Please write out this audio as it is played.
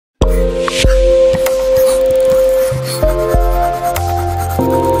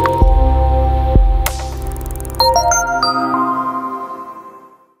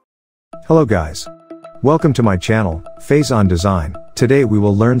Hello guys. Welcome to my channel, Phase on Design. Today we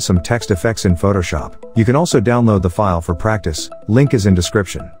will learn some text effects in Photoshop. You can also download the file for practice, link is in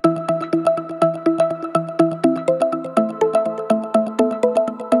description.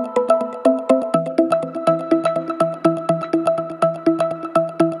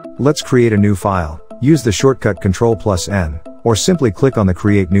 Let's create a new file. Use the shortcut Ctrl+N, or simply click on the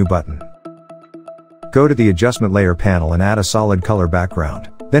Create New button. Go to the Adjustment Layer panel and add a solid color background.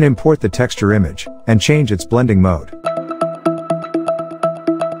 Then import the texture image, and change its blending mode.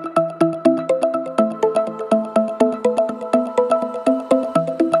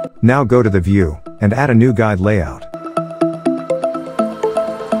 Now go to the View, and add a new guide layout.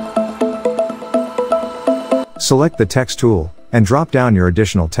 Select the Text tool, and drop down your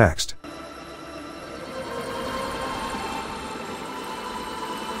additional text.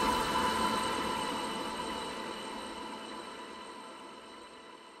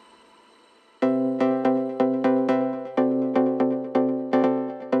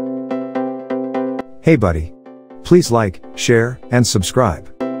 Hey buddy. Please like, share, and subscribe.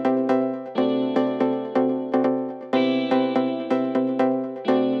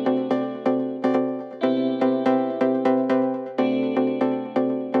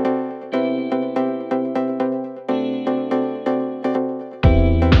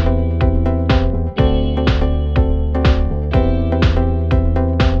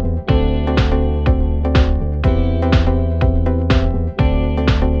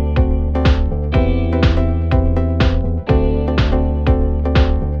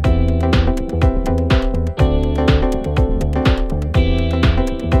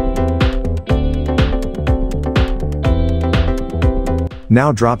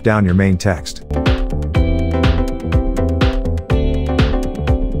 Now drop down your main text.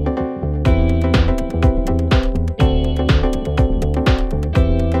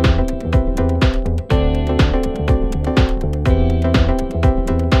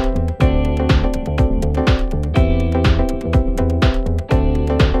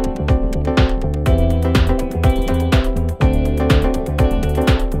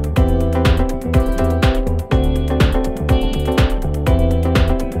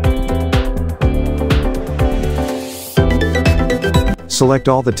 Select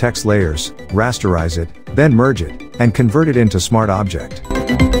all the text layers, rasterize it, then merge it, and convert it into Smart Object.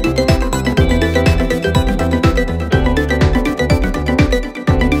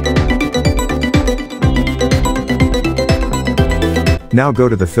 Now go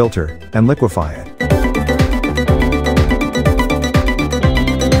to the filter, and liquefy it.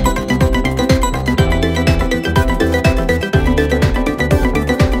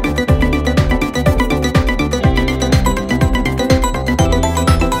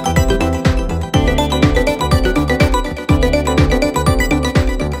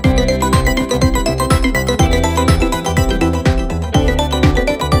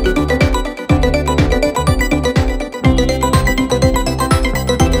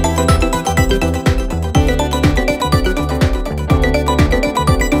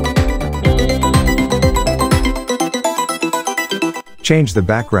 Change the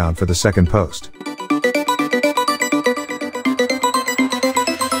background for the second post.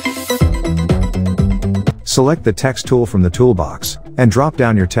 Select the Text tool from the toolbox, and drop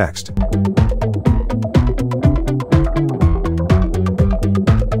down your text.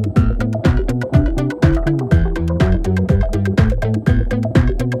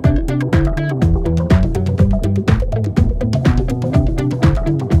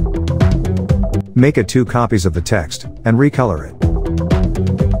 Make 2 copies of the text, and recolor it.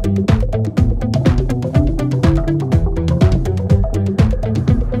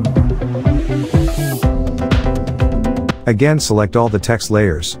 Again, select all the text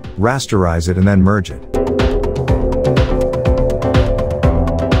layers, rasterize it, and then merge it.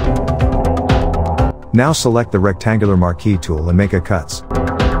 Now select the rectangular marquee tool and make a cuts.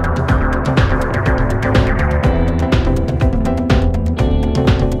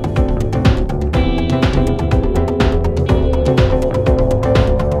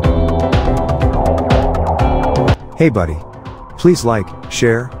 Hey buddy. Please like,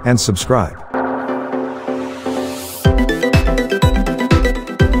 share, and subscribe.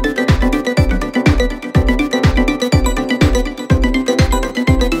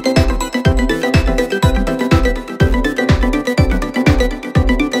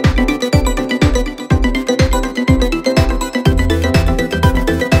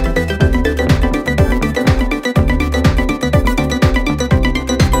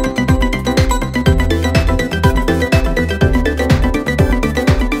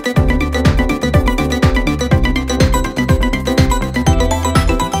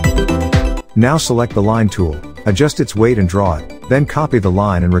 Now select the line tool, adjust its weight and draw it, then copy the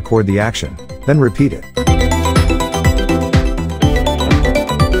line and record the action, then repeat it.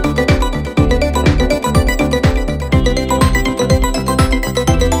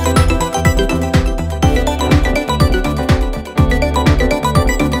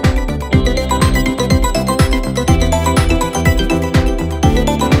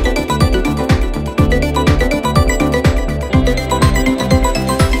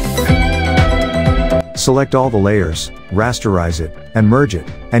 Select all the layers, rasterize it, and merge it,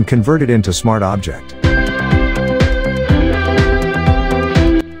 and convert it into Smart Object.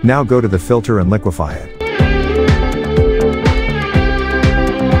 Now go to the filter and liquefy it.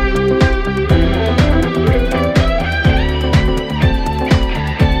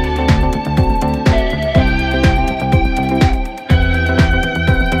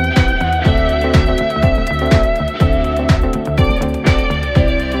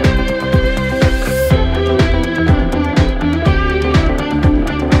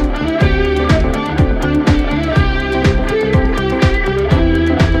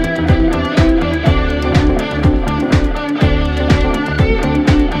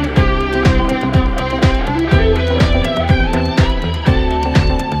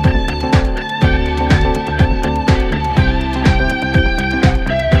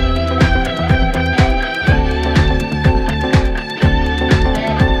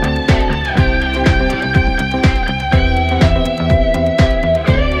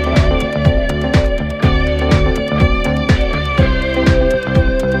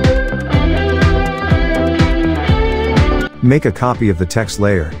 Make a copy of the text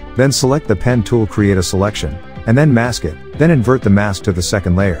layer, then select the pen tool, create a selection, and then mask it, then invert the mask to the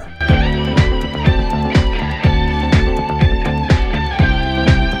second layer.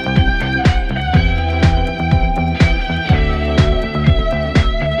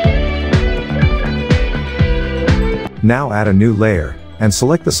 Now add a new layer, and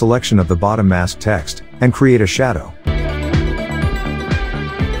select the selection of the bottom mask text, and create a shadow.